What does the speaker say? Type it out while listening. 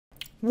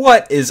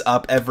What is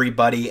up,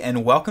 everybody,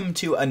 and welcome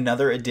to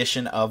another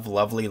edition of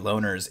Lovely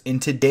Loners. In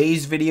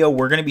today's video,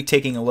 we're going to be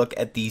taking a look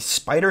at the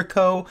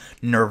Spyderco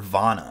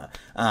Nirvana.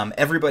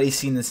 Everybody's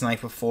seen this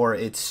knife before.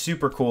 It's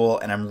super cool,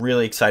 and I'm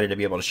really excited to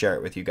be able to share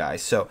it with you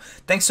guys. So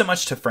thanks so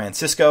much to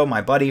Francisco,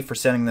 my buddy, for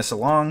sending this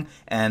along,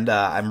 and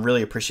I'm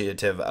really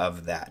appreciative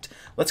of that.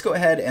 Let's go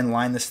ahead and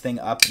line this thing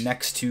up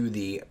next to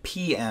the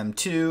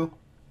PM2,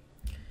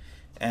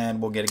 and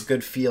we'll get a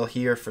good feel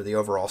here for the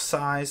overall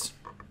size.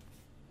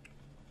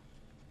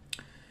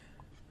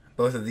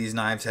 Both of these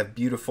knives have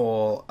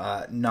beautiful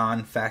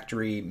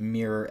non-factory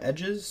mirror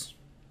edges.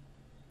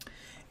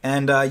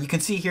 And you can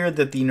see here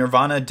that the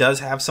Nirvana does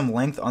have some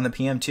length on the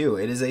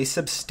PM2. It is a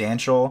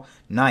substantial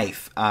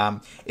knife.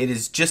 It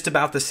is just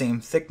about the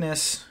same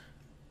thickness,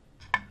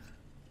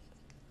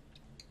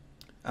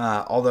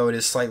 although it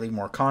is slightly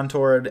more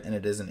contoured and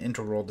it is an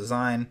integral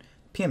design.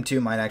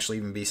 PM2 might actually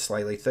even be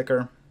slightly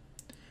thicker.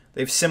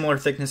 They have similar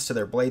thickness to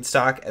their blade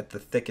stock at the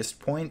thickest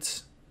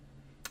points,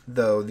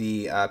 though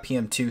the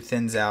PM2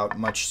 thins out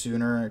much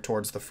sooner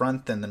towards the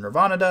front than the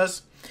Nirvana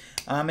does.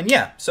 And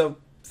yeah, so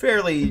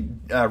fairly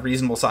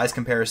reasonable size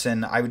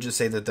comparison. I would just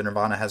say that the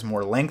Nirvana has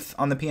more length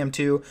on the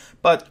PM2,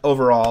 but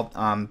overall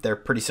they're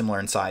pretty similar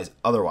in size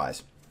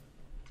otherwise.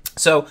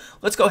 So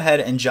let's go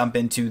ahead and jump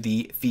into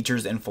the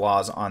features and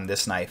flaws on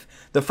this knife.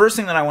 The first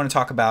thing that I want to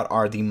talk about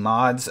are the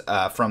mods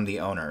from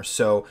the owner.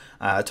 So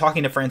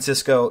talking to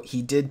Francisco,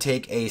 he did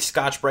take a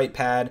Scotch-Brite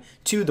pad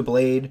to the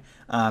blade.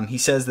 He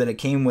says that it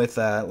came with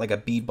like a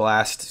bead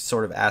blast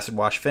sort of acid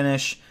wash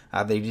finish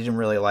that he didn't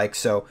really like.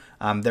 So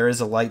there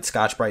is a light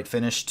Scotch-Brite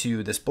finish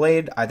to this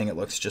blade. I think it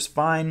looks just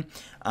fine.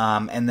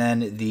 And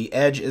then the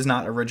edge is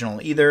not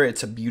original either.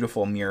 It's a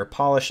beautiful mirror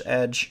polish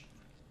edge.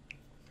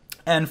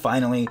 And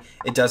finally,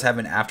 it does have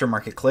an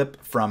aftermarket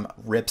clip from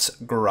Rip's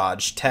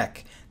Garage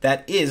Tech.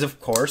 That is,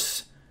 of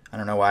course, I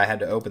don't know why I had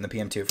to open the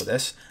PM2 for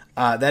this.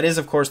 That is,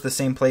 of course, the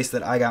same place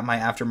that I got my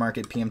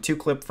aftermarket PM2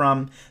 clip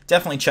from.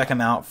 Definitely check him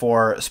out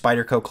for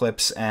Spyderco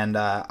clips, and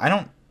I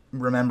don't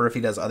remember if he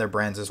does other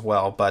brands as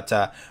well, but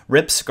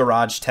Rip's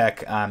Garage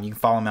Tech, you can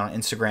follow him on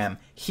Instagram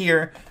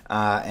here,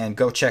 and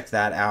go check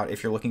that out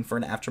if you're looking for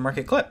an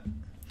aftermarket clip.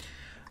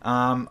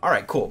 All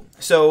right, cool.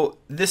 So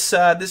this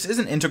is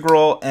an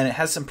integral, and it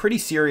has some pretty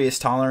serious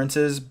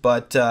tolerances,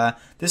 but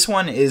this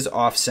one is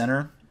off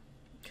center.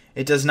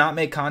 It does not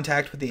make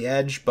contact with the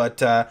edge,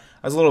 but I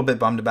was a little bit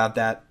bummed about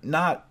that.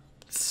 Not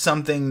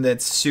something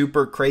that's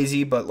super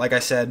crazy, but like I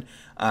said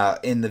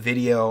in the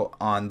video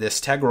on this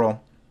Tegral,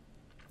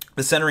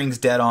 the centering's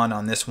dead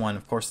on this one.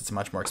 Of course, it's a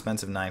much more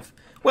expensive knife.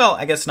 Well,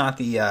 I guess not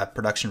the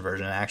production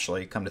version,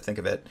 actually, come to think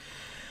of it.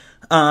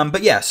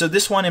 But yeah, so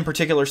this one in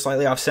particular,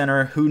 slightly off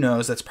center. Who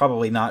knows? That's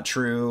probably not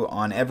true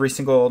on every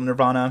single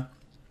Nirvana,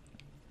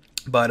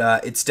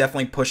 but it's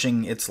definitely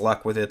pushing its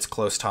luck with its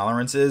close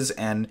tolerances.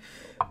 And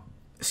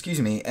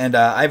excuse me, and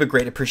I have a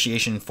great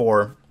appreciation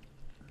for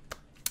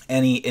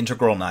any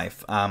integral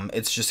knife.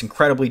 It's just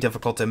incredibly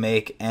difficult to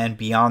make, and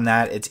beyond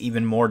that, it's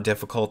even more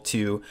difficult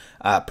to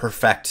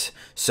perfect.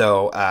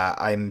 So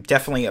I'm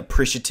definitely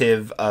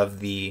appreciative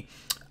of the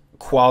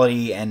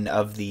quality and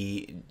of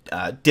the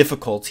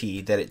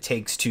difficulty that it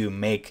takes to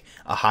make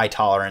a high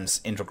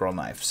tolerance integral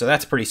knife. So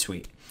that's pretty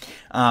sweet.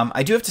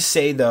 I do have to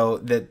say though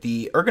that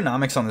the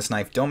ergonomics on this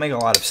knife don't make a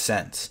lot of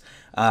sense.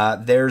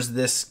 There's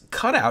this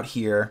cutout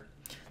here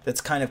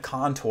that's kind of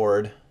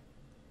contoured.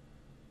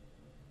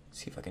 Let's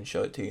see if I can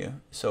show it to you.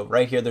 So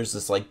right here there's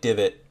this like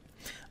divot,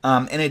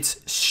 and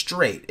it's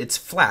straight, it's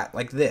flat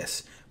like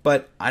this,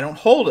 but I don't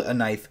hold a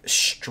knife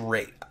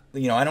straight.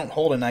 You know, I don't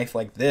hold a knife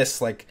like this.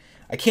 Like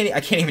I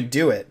can't even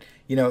do it.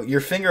 You know,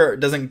 your finger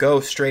doesn't go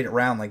straight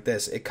around like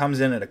this. It comes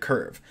in at a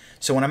curve.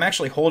 So when I'm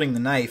actually holding the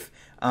knife,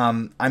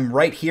 I'm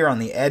right here on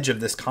the edge of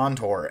this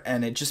contour,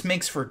 and it just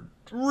makes for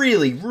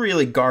really,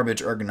 really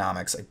garbage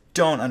ergonomics. I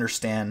don't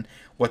understand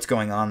what's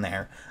going on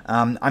there.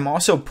 I'm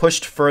also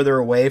pushed further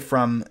away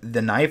from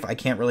the knife. I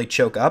can't really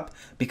choke up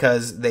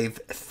because they've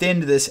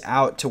thinned this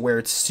out to where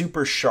it's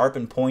super sharp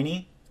and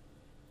pointy.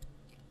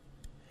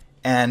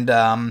 And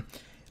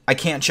I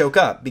can't choke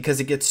up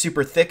because it gets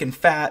super thick and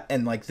fat,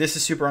 and like this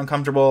is super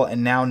uncomfortable,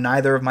 and now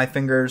neither of my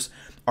fingers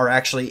are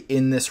actually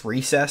in this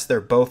recess.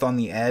 They're both on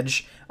the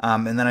edge,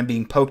 and then I'm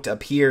being poked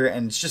up here,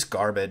 and it's just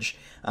garbage.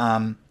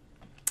 And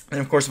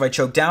of course, if I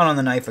choke down on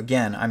the knife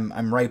again,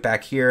 I'm right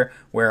back here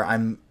where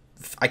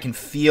I can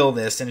feel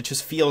this, and it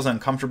just feels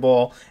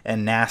uncomfortable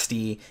and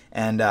nasty,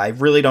 and I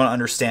really don't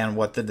understand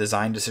what the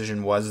design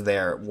decision was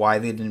there, why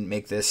they didn't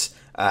make this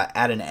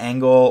at an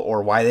angle,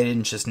 or why they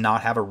didn't just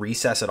not have a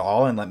recess at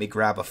all and let me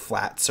grab a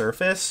flat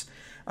surface.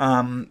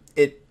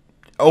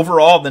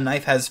 Overall, the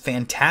knife has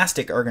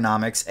fantastic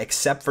ergonomics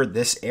except for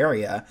this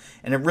area,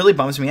 and it really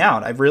bums me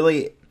out.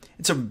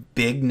 It's a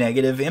big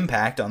negative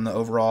impact on the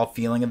overall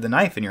feeling of the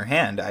knife in your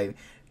hand.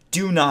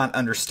 do not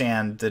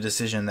understand the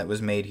decision that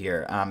was made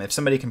here. If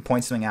somebody can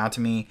point something out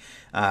to me,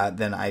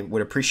 then I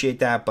would appreciate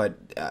that, but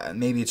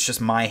maybe it's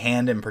just my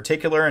hand in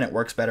particular, and it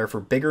works better for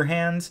bigger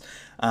hands.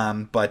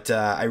 But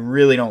I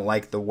really don't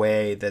like the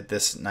way that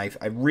this knife,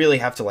 I really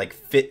have to like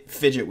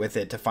fidget with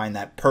it to find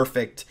that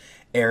perfect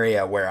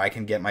area where I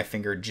can get my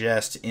finger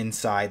just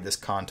inside this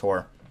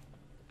contour.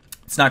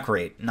 It's not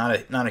great.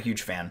 Not a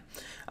huge fan.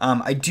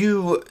 I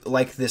do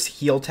like this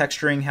heel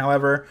texturing,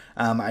 however.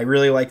 I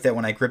really like that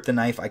when I grip the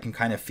knife, I can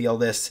kind of feel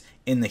this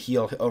in the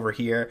heel over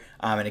here,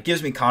 and it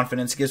gives me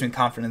confidence. It gives me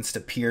confidence to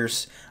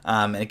pierce,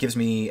 and it gives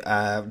me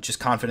just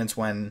confidence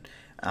when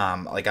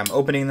like I'm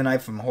opening the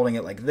knife, I'm holding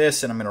it like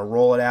this, and I'm going to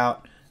roll it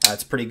out.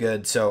 It's pretty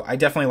good. So I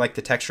definitely like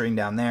the texturing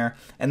down there.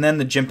 And then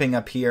the jimping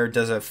up here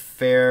does a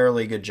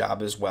fairly good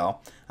job as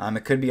well.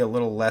 It could be a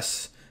little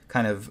less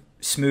kind of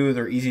smooth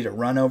or easy to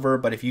run over,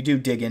 but if you do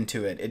dig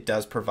into it, it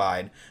does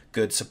provide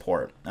good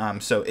support.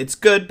 So it's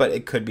good, but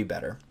it could be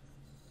better.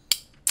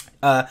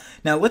 Now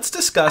let's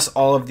discuss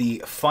all of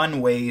the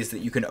fun ways that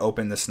you can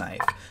open this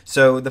knife.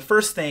 So the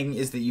first thing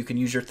is that you can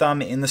use your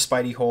thumb in the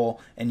Spidey hole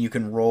and you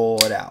can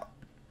roll it out.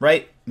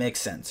 Right?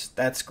 Makes sense.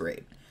 That's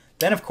great.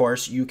 Then, of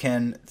course, you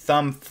can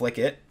thumb flick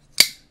it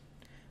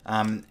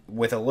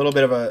with a little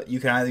bit of a... You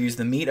can either use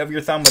the meat of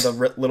your thumb with a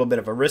little bit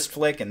of a wrist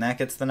flick, and that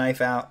gets the knife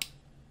out,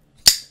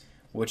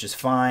 which is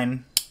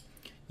fine.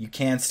 You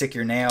can stick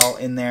your nail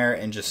in there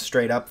and just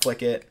straight up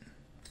flick it.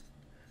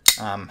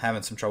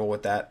 Having some trouble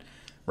with that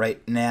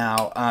right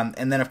now.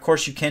 And then, of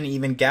course, you can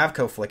even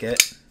Gavco flick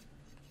it,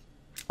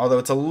 although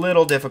it's a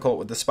little difficult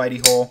with the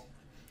Spidey hole.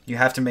 You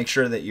have to make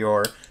sure that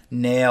your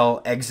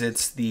nail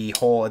exits the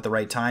hole at the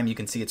right time. You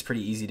can see it's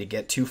pretty easy to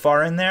get too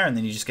far in there, and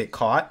then you just get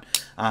caught.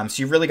 So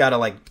you really got to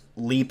like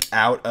leap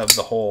out of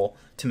the hole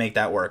to make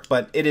that work.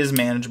 But it is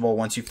manageable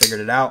once you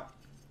figured it out,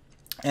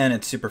 and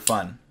it's super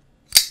fun.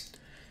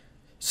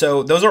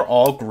 So those are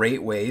all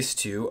great ways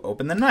to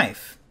open the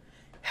knife.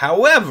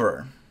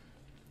 However,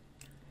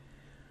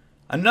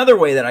 another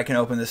way that I can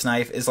open this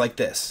knife is like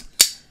this.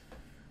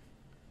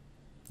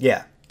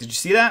 Yeah, did you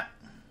see that?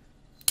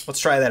 Let's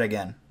try that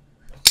again.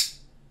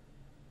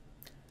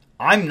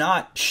 I'm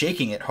not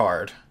shaking it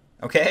hard,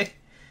 okay?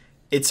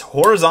 It's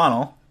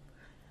horizontal.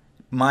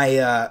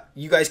 My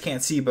you guys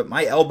can't see, but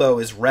my elbow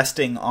is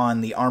resting on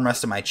the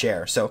armrest of my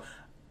chair. So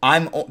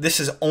this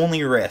is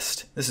only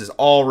wrist. This is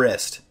all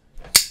wrist.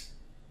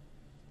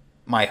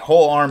 My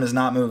whole arm is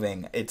not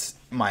moving.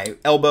 My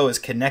elbow is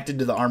connected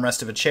to the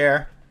armrest of a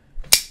chair,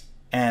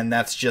 and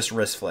that's just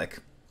wrist flick.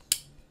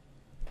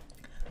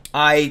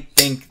 I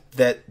think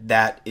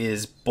that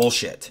is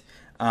bullshit.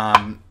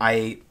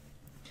 A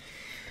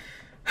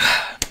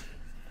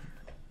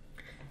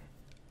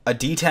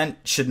detent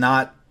should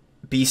not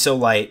be so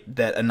light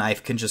that a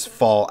knife can just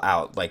fall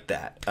out like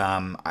that.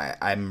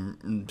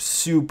 I'm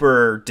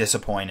super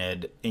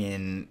disappointed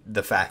in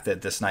the fact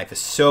that this knife is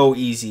so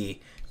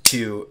easy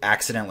to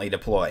accidentally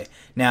deploy.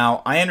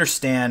 Now, I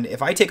understand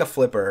if I take a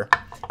flipper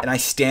and I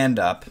stand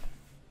up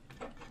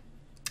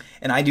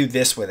and I do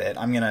this with it,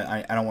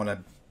 I don't want to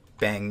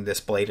bang this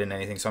blade in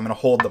anything, so I'm going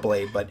to hold the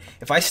blade. But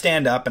if I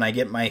stand up and I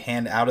get my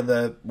hand out of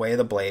the way of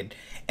the blade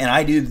and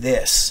I do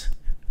this,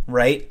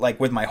 right, like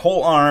with my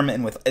whole arm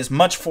and with as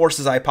much force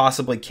as I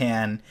possibly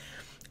can,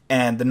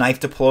 and the knife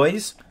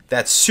deploys,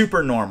 that's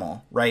super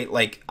normal, right?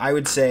 Like I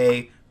would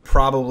say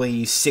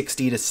probably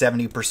 60 to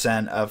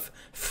 70% of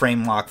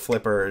frame lock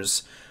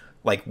flippers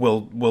like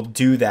will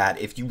do that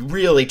if you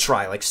really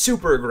try, like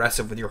super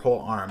aggressive with your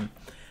whole arm.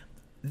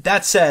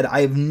 That said,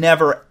 I've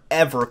never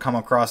ever come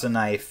across a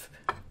knife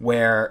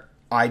where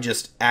I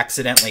just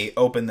accidentally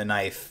open the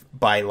knife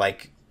by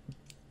like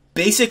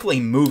basically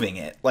moving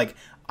it. Like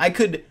I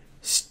could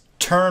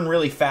turn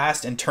really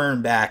fast and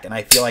turn back, and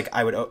I feel like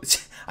I would.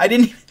 I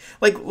didn't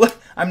like. Look,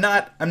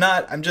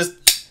 I'm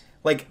just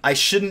like I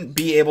shouldn't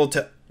be able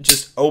to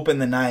just open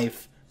the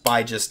knife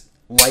by just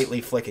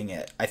lightly flicking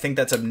it. I think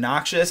that's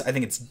obnoxious. I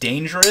think it's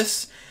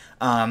dangerous.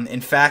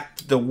 In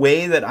fact, the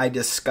way that I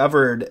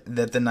discovered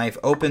that the knife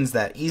opens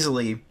that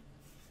easily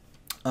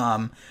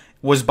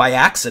was by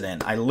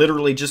accident. I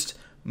literally just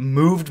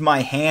moved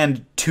my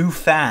hand too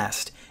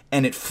fast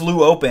and it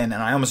flew open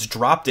and I almost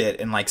dropped it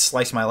and like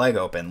sliced my leg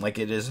open. Like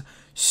it is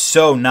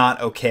so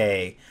not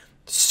okay,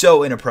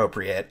 so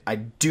inappropriate. I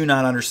do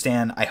not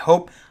understand. I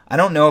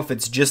don't know if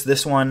it's just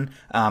this one.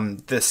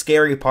 The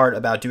scary part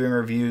about doing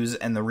reviews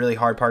and the really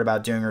hard part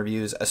about doing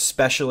reviews,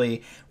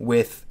 especially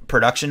with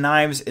production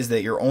knives, is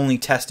that you're only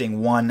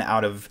testing one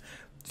out of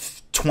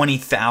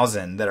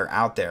 20,000 that are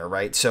out there,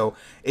 right? So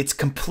it's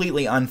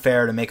completely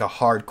unfair to make a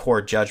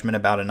hardcore judgment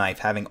about a knife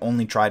having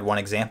only tried one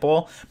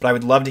example. But I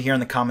would love to hear in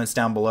the comments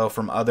down below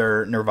from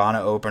other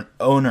Nirvana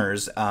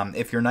owners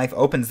if your knife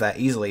opens that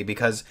easily,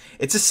 because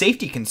it's a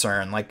safety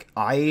concern. Like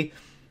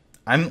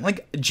I'm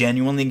like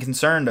genuinely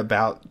concerned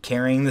about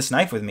carrying this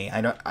knife with me.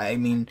 I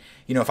mean,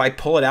 you know, if I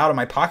pull it out of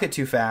my pocket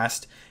too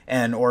fast,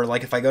 or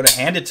like if I go to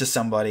hand it to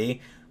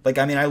somebody, like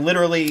I mean, I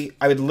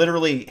would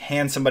literally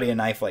hand somebody a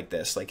knife like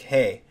this, like,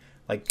 hey,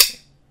 like,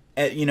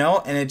 you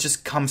know, and it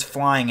just comes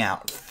flying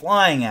out,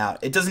 flying out.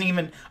 It doesn't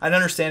even, I'd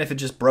understand if it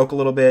just broke a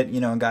little bit,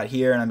 you know, and got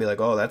here, and I'd be like,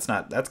 oh, that's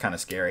kind of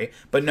scary.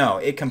 But no,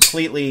 it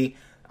completely,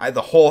 I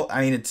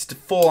mean, it's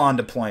full on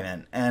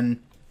deployment.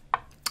 And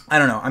I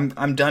don't know,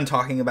 I'm done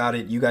talking about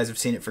it. You guys have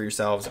seen it for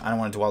yourselves. I don't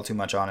want to dwell too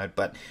much on it,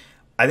 but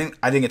I think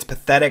it's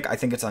pathetic. I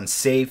think it's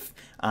unsafe,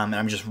 and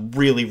I'm just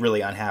really,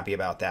 really unhappy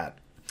about that.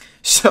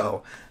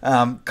 So,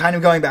 kind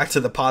of going back to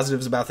the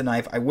positives about the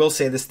knife, I will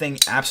say this thing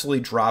absolutely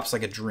drops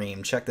like a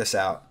dream. Check this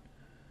out.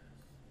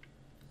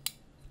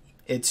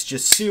 It's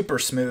just super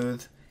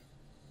smooth.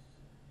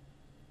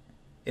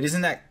 It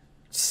isn't that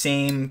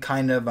same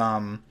kind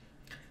of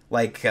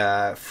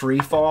free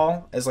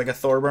fall as like a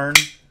Thorburn,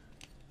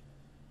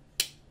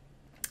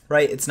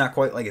 right? It's not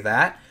quite like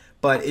that,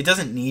 but it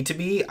doesn't need to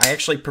be. I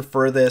actually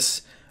prefer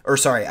this, or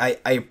sorry, I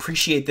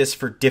appreciate this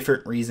for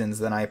different reasons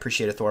than I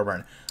appreciate a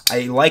Thorburn.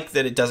 I like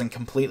that it doesn't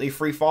completely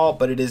free fall,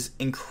 but it is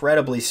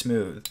incredibly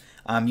smooth.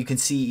 You can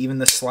see even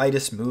the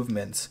slightest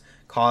movements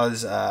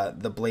cause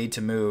the blade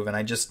to move, and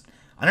I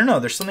don't know,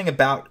 there's something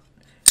about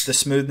the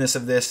smoothness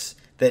of this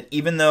that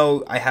even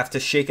though I have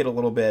to shake it a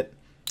little bit,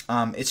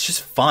 it's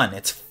just fun.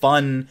 It's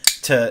fun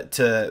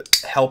to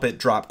help it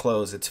drop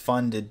close. It's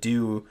fun to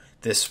do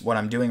this, what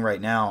I'm doing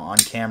right now on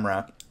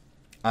camera.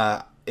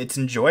 It's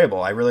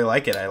enjoyable. I really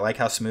like it. I like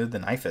how smooth the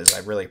knife is. I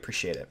really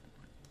appreciate it.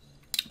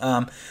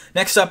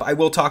 Next up, I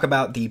will talk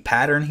about the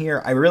pattern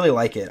here. I really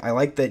like it. I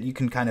like that you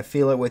can kind of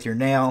feel it with your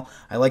nail.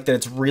 I like that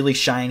it's really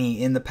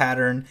shiny in the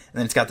pattern, and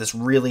then it's got this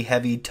really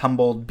heavy,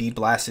 tumbled, bead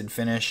blasted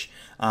finish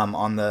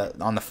on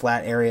the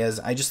flat areas.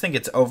 I just think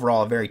it's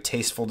overall a very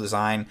tasteful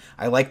design.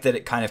 I like that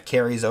it kind of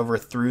carries over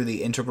through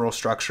the integral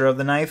structure of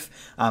the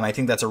knife. I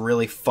think that's a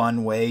really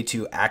fun way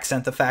to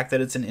accent the fact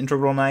that it's an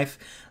integral knife.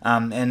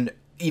 And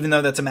even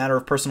though that's a matter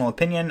of personal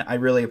opinion, I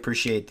really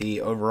appreciate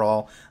the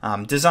overall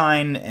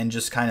design and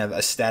just kind of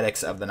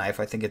aesthetics of the knife.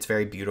 I think it's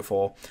very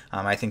beautiful.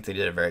 I think they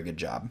did a very good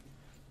job.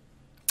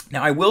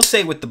 Now, I will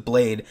say with the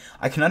blade,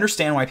 I can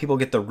understand why people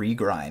get the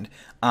regrind.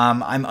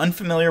 I'm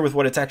unfamiliar with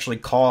what it's actually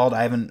called.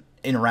 I haven't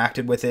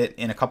interacted with it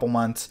in a couple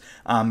months,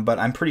 but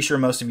I'm pretty sure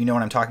most of you know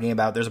what I'm talking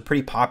about. There's a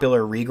pretty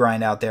popular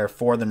regrind out there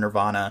for the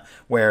Nirvana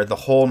where the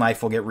whole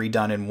knife will get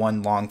redone in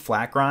one long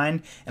flat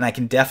grind, and I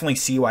can definitely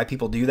see why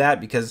people do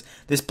that because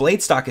this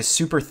blade stock is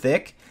super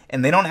thick,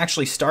 and they don't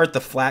actually start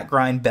the flat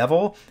grind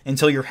bevel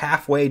until you're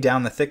halfway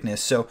down the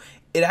thickness, so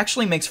it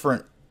actually makes for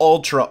an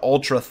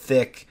ultra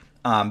thick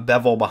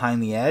bevel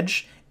behind the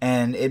edge,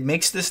 and it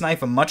makes this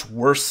knife a much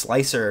worse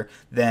slicer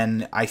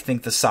than I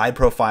think the side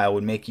profile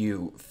would make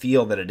you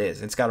feel that it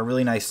is. It's got a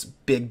really nice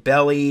big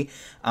belly.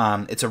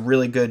 It's a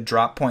really good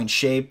drop point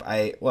shape.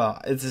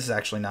 This is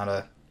actually not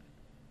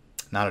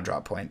a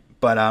drop point,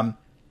 but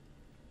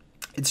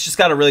it's just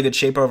got a really good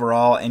shape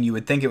overall, and you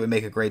would think it would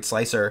make a great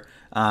slicer.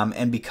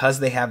 And because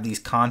they have these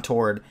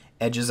contoured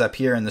edges up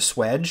here in the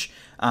swedge,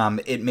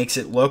 it makes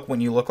it look, when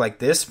you look like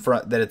this,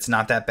 that it's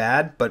not that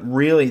bad, but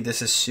really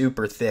this is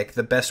super thick.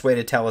 The best way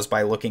to tell is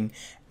by looking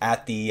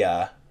at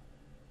the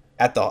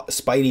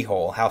Spidey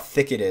hole, how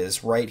thick it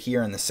is right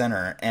here in the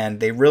center, and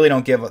they really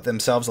don't give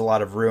themselves a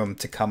lot of room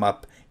to come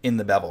up in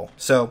the bevel.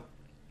 So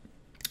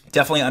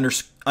definitely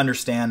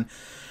understand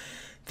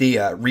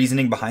the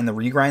reasoning behind the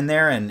regrind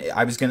there, and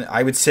I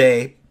would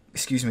say,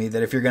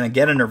 that if you're gonna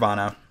get a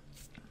Nirvana,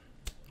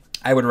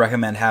 I would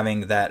recommend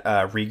having that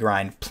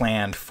regrind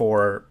planned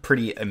for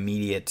pretty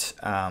immediate,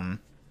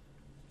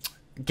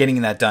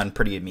 getting that done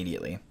pretty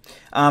immediately.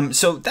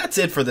 So that's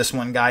it for this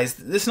one, guys.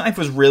 This knife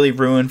was really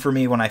ruined for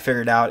me when I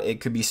figured out it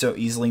could be so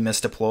easily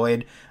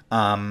misdeployed.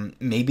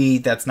 Maybe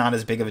that's not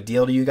as big of a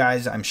deal to you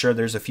guys. I'm sure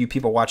there's a few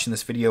people watching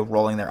this video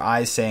rolling their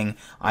eyes saying,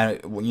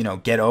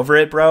 get over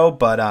it, bro.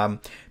 But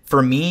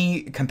for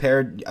me,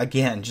 compared,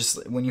 again,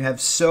 just when you have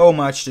so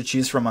much to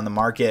choose from on the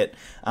market,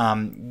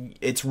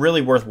 it's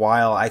really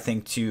worthwhile, I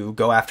think, to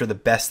go after the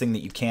best thing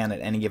that you can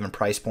at any given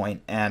price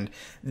point. And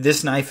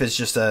this knife is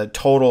just a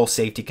total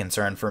safety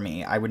concern for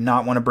me. I would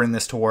not want to bring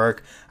this to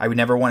work. I would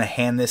never want to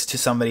hand this to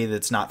somebody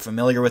that's not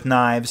familiar with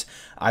knives.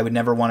 I would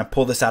never want to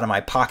pull this out of my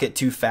pocket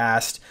too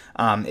fast.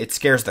 It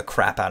scares the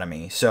crap out of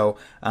me. So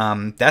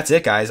that's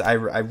it, guys. I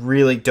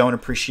really don't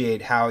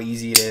appreciate how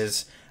easy it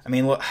is. I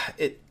mean, look,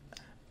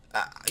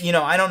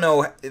 I don't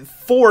know.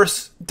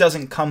 Force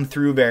doesn't come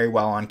through very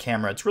well on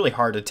camera. It's really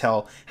hard to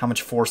tell how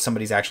much force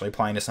somebody's actually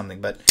applying to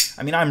something. But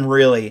I mean,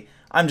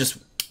 I'm just,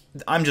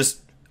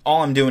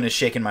 all I'm doing is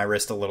shaking my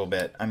wrist a little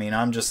bit. I mean,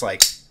 I'm just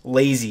like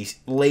lazy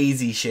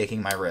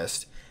shaking my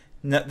wrist.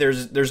 No,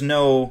 there's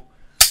no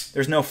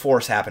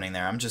force happening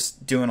there. I'm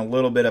just doing a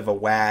little bit of a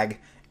wag,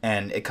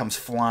 and it comes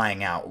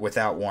flying out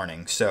without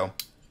warning. So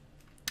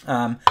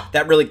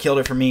that really killed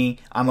it for me.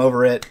 I'm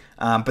over it.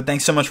 But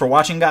thanks so much for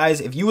watching, guys.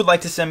 If you would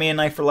like to send me a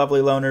knife for lovely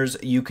loners,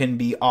 you can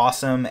be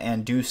awesome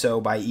and do so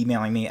by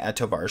emailing me at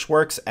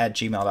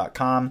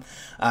tovarishworks@gmail.com.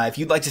 If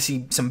you'd like to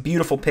see some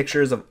beautiful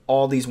pictures of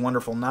all these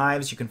wonderful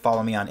knives, you can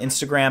follow me on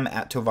Instagram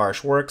at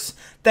tovarishworks.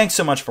 Thanks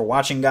so much for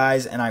watching,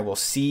 guys, and I will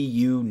see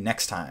you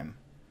next time.